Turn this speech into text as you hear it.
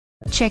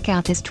Check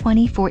out this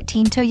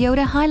 2014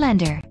 Toyota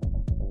Highlander.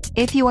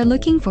 If you are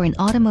looking for an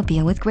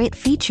automobile with great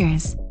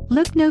features,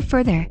 look no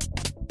further.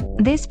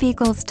 This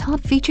vehicle's top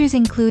features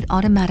include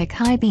automatic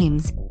high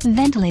beams,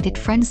 ventilated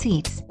front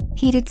seats,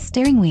 heated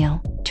steering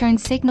wheel, turn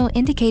signal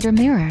indicator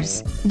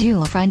mirrors,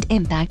 dual front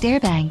impact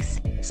airbags,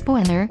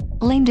 spoiler,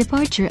 lane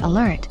departure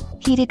alert,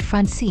 heated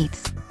front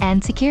seats,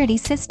 and security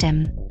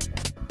system.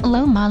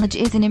 Low mileage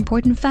is an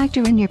important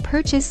factor in your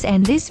purchase,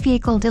 and this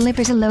vehicle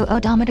delivers a low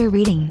odometer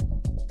reading.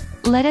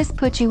 Let us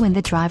put you in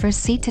the driver's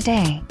seat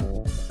today.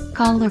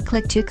 Call or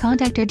click to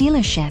contact our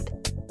dealership.